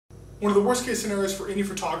One of the worst case scenarios for any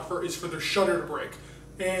photographer is for their shutter to break,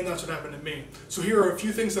 and that's what happened to me. So here are a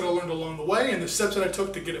few things that I learned along the way and the steps that I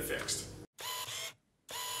took to get it fixed.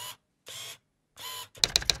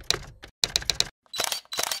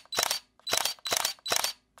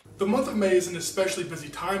 The month of May is an especially busy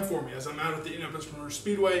time for me as I'm out at the Indianapolis Motor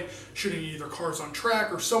Speedway shooting either cars on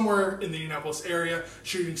track or somewhere in the Indianapolis area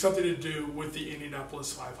shooting something to do with the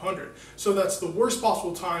Indianapolis 500. So that's the worst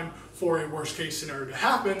possible time for a worst case scenario to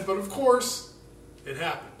happen, but of course, it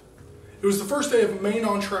happened. It was the first day of main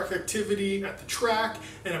on-track activity at the track,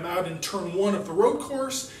 and I'm out in turn 1 of the road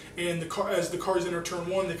course, and as the cars enter turn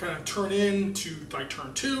 1, they kind of turn into like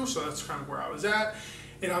turn 2, so that's kind of where I was at.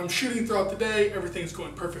 And I'm shooting throughout the day, everything's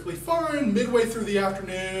going perfectly fine. Midway through the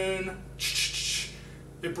afternoon,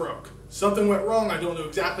 it broke. Something went wrong, I don't know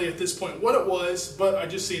exactly at this point what it was, but I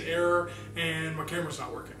just see an error and my camera's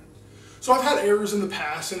not working. So I've had errors in the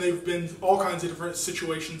past and they've been all kinds of different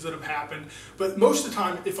situations that have happened, but most of the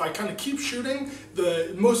time if I kind of keep shooting,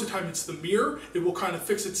 most of the time it's the mirror. It will kind of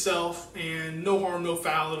fix itself and no harm, no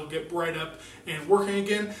foul, it'll get bright up and working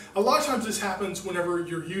again. A lot of times this happens whenever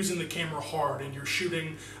you're using the camera hard and you're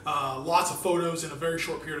shooting lots of photos in a very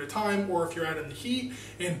short period of time, or if you're out in the heat,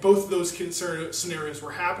 and both of those scenarios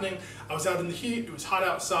were happening. I was out in the heat, it was hot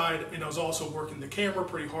outside, and I was also working the camera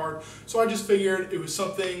pretty hard, so I just figured it was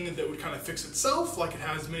something that would kind of fix itself like it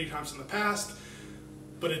has many times in the past,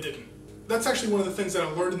 but it didn't. That's actually one of the things that I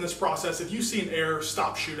learned in this process. If you see an error,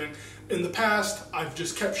 stop shooting. In the past, I've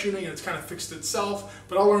just kept shooting and it's kind of fixed itself,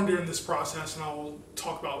 but I learned during this process, and I'll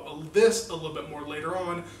talk about this a little bit more later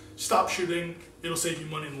on, stop shooting, it'll save you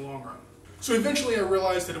money in the long run. So eventually I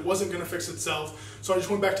realized that it wasn't going to fix itself, so I just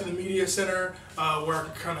went back to the media center where I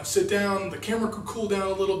could kind of sit down, the camera could cool down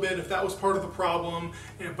a little bit if that was part of the problem,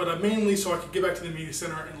 but mainly so I could get back to the media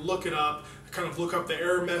center and look it up, kind of look up the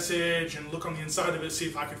error message and look on the inside of it, see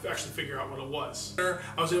if I could actually figure out what it was.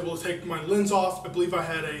 I was able to take my lens off. I believe I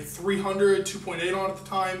had a 300 2.8 on at the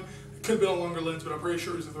time. It could have been a longer lens, but I'm pretty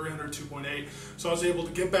sure it was a 300 2.8. So I was able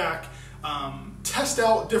to get back, test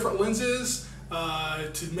out different lenses,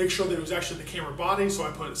 to make sure that it was actually the camera body. So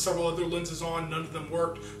I put several other lenses on, none of them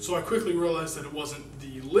worked. So I quickly realized that it wasn't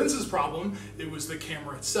the lenses problem, it was the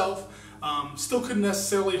camera itself. Still couldn't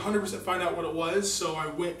necessarily 100% find out what it was, so I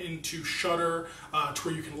went into Shutter to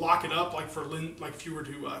where you can lock it up, like if you were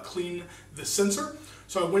to clean the sensor.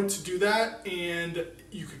 So I went to do that, and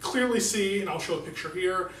you could clearly see, and I'll show a picture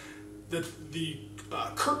here, that the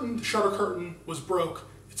curtain, the shutter curtain, was broke.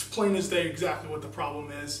 It's plain as day exactly what the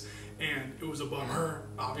problem is. And it was a bummer,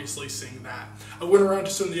 obviously, seeing that. I went around to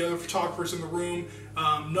some of the other photographers in the room.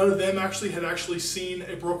 None of them had seen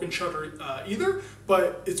a broken shutter either,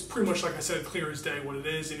 but it's pretty much, like I said, clear as day what it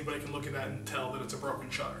is. Anybody can look at that and tell that it's a broken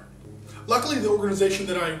shutter. Luckily, the organization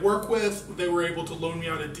that I work with, they were able to loan me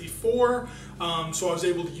out a D4, so I was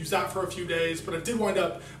able to use that for a few days, but I did wind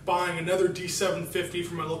up buying another D750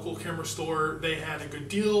 from my local camera store. They had a good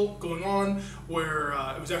deal going on where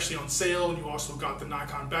it was actually on sale, and you also got the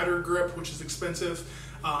Nikon battery grip, which is expensive.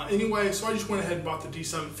 Anyway, so I just went ahead and bought the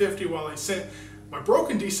D750 while I sent my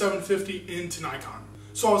broken D750 into Nikon.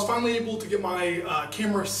 So I was finally able to get my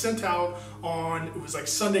camera sent out on, it was like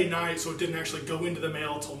Sunday night, so it didn't actually go into the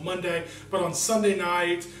mail until Monday, but on Sunday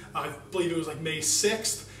night, I believe it was like May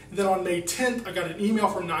 6th, and then on May 10th, I got an email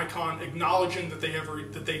from Nikon acknowledging that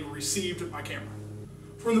they received my camera.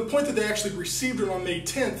 From the point that they actually received it on May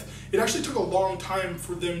 10th, it actually took a long time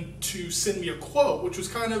for them to send me a quote, which was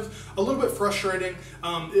kind of a little bit frustrating.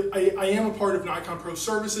 I am a part of Nikon Pro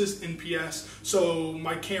Services, NPS, so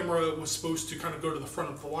my camera was supposed to kind of go to the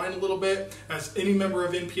front of the line a little bit, as any member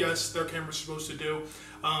of NPS, their camera is supposed to do.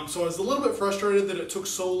 So I was a little bit frustrated that it took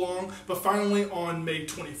so long, but finally on May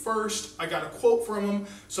 21st, I got a quote from them.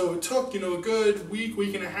 So it took, a good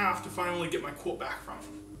week and a half to finally get my quote back from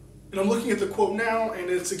them. And I'm looking at the quote now, and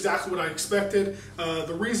it's exactly what I expected.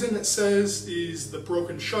 The reason it says is the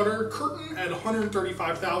broken shutter curtain at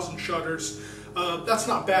 135,000 shutters. That's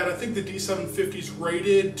not bad. I think the D750 is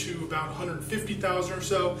rated to about 150,000 or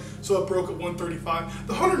so, so it broke at 135.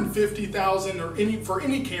 The 150,000 or for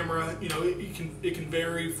any camera, it can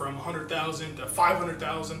vary from 100,000 to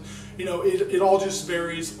 500,000. It all just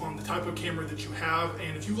varies on the type of camera that you have,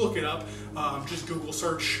 and if you look it up, just Google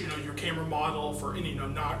search, your camera model for any,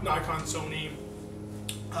 Nikon, Sony,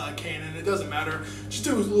 Canon, it doesn't matter. Just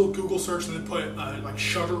do a little Google search and then put like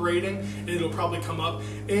shutter rating, and it'll probably come up.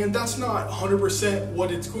 And that's not 100%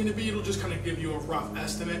 what it's going to be. It'll just kind of give you a rough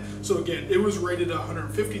estimate. So again, it was rated at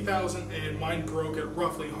 150,000, and mine broke at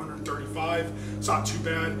roughly 135. It's not too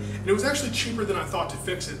bad, and it was actually cheaper than I thought to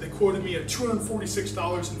fix it. They quoted me at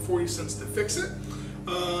 $246.40 to fix it.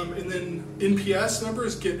 And then NPS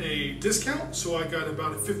members get a discount, so I got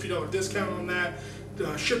about a $50 discount on that.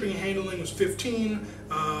 Shipping and handling was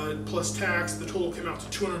 $15 plus tax. The total came out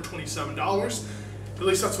to $227. At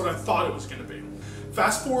least that's what I thought it was going to be.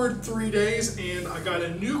 Fast forward 3 days and I got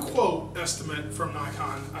a new quote estimate from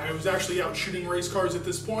Nikon. I was actually out shooting race cars at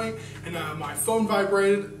this point, and my phone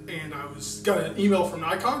vibrated and I got an email from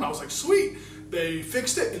Nikon. I was like, sweet, they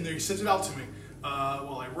fixed it and they sent it out to me.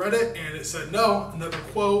 Well, I read it and it said no, another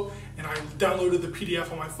quote, and I downloaded the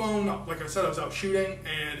PDF on my phone. Like I said, I was out shooting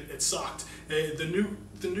and it sucked. The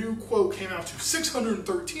new quote came out to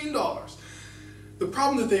 $613. The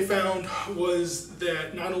problem that they found was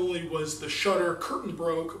that not only was the shutter curtain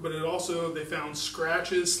broke, but they found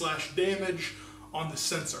scratches / damage on the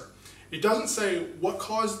sensor. It doesn't say what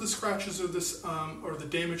caused the scratches or the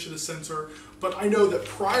damage to the sensor, but I know that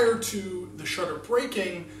prior to the shutter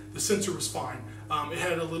breaking, the sensor was fine. It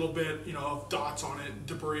had a little bit, of dots on it,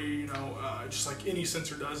 debris, just like any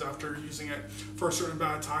sensor does after using it for a certain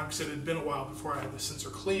amount of time, because it had been a while before I had the sensor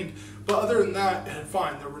cleaned. But other than that, it had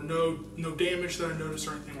fine. There were no damage that I noticed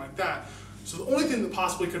or anything like that. So the only thing that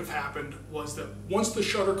possibly could have happened was that once the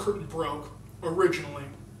shutter curtain broke originally,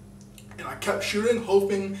 and I kept shooting,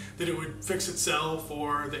 hoping that it would fix itself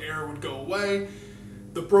or the error would go away,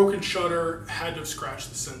 the broken shutter had to have scratched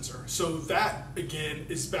the sensor. So that, again,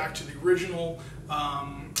 is back to the original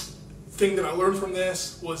thing that I learned from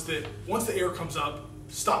this, was that once the error comes up,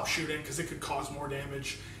 stop shooting, because it could cause more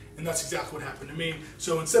damage. And that's exactly what happened to me.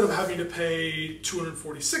 So instead of having to pay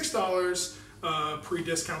 $246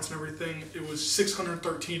 pre-discounts and everything, it was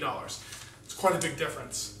 $613. It's quite a big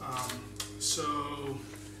difference. So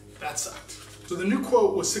that sucked. So the new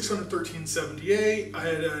quote was $613.78. I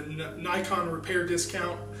had a Nikon repair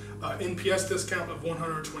discount, NPS discount of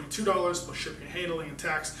 $122 plus shipping and handling and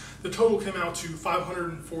tax. The total came out to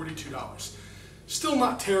 $542. Still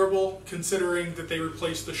not terrible considering that they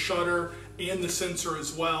replaced the shutter and the sensor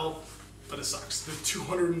as well, but it sucks. The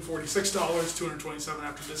 $246, $227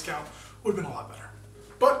 after discount would have been a lot better.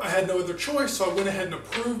 But I had no other choice, so I went ahead and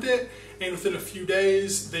approved it, and within a few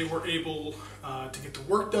days they were able to get the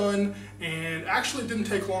work done, and actually it didn't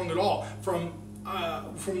take long at all. From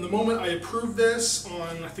the moment I approved this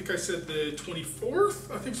on, I think I said the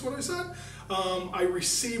 24th, I think is what I said, I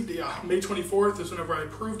received, May 24th is whenever I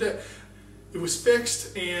approved it. It was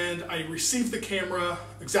fixed, and I received the camera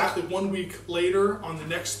exactly 1 week later on the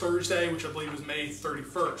next Thursday, which I believe was May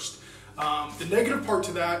 31st. The negative part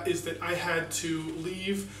to that is that I had to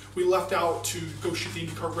leave. We left out to go shoot the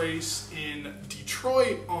IndyCar race in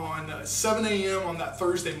Detroit on 7 a.m. on that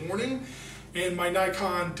Thursday morning, and my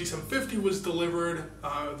Nikon D750 was delivered,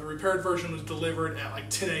 the repaired version was delivered at like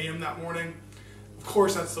 10 a.m. that morning. Of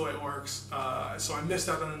course, that's the way it works. So I missed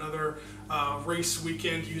out on another race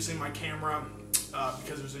weekend using my camera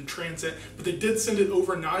because it was in transit. But they did send it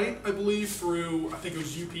overnight, I believe, through, I think it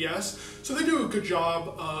was UPS. So they do a good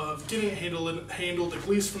job of getting it handled, at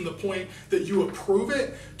least from the point that you approve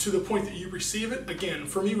it to the point that you receive it. Again,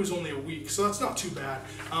 for me, it was only a week, so that's not too bad.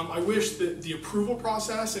 I wish that the approval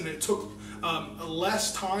process, and it took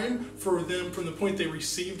less time for them from the point they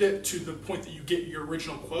received it to the point that you get your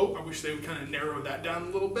original quote. I wish they would kind of narrow that down a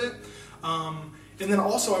little bit. And then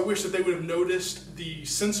also I wish that they would have noticed the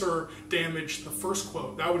sensor damage the first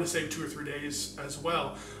quote. That would have saved 2 or 3 days as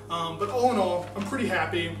well. But all in all, I'm pretty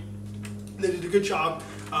happy. They did a good job.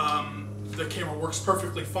 The camera works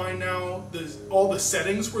perfectly fine now. All the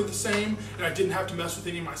settings were the same, and I didn't have to mess with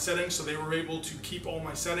any of my settings, so they were able to keep all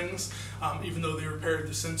my settings, even though they repaired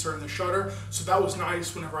the sensor and the shutter. So that was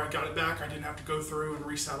nice. Whenever I got it back, I didn't have to go through and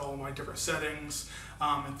reset all my different settings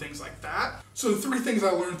and things like that. So the 3 things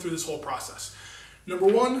I learned through this whole process. Number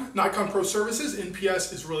 1, Nikon Pro Services,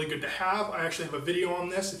 NPS is really good to have. I actually have a video on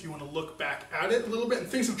this if you want to look back at it a little bit. And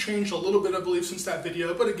things have changed a little bit, I believe, since that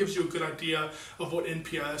video, but it gives you a good idea of what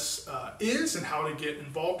NPS is and how to get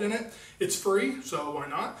involved in it. It's free, so why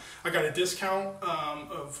not? I got a discount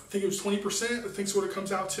of, I think it was 20%, I think is what it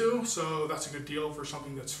comes out to. So that's a good deal for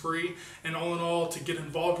something that's free. And all in all, to get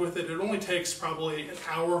involved with it, it only takes probably an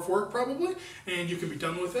hour of work probably, and you can be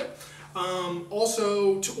done with it.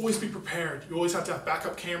 Also, to always be prepared. You always have to have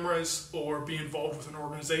backup cameras or be involved with an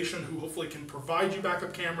organization who hopefully can provide you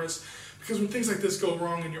backup cameras, because when things like this go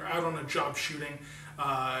wrong and you're out on a job shooting,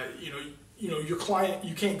 your client,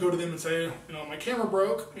 you can't go to them and say, my camera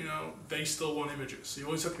broke, they still want images. So you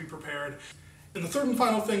always have to be prepared. And the third and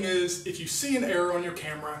final thing is, if you see an error on your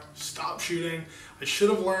camera, stop shooting. I should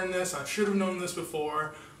have learned this, I should have known this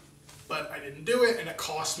before, but I didn't do it, and it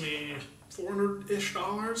cost me $400-ish.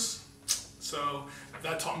 So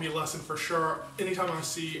that taught me a lesson for sure. Anytime I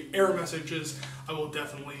see error messages, I will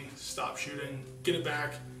definitely stop shooting, get it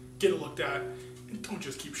back, get it looked at, and don't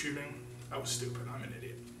just keep shooting. That was stupid, I'm an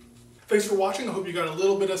idiot. Thanks for watching. I hope you got a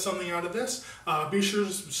little bit of something out of this. Be sure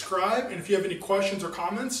to subscribe, and if you have any questions or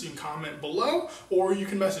comments, you can comment below, or you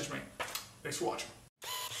can message me. Thanks for watching.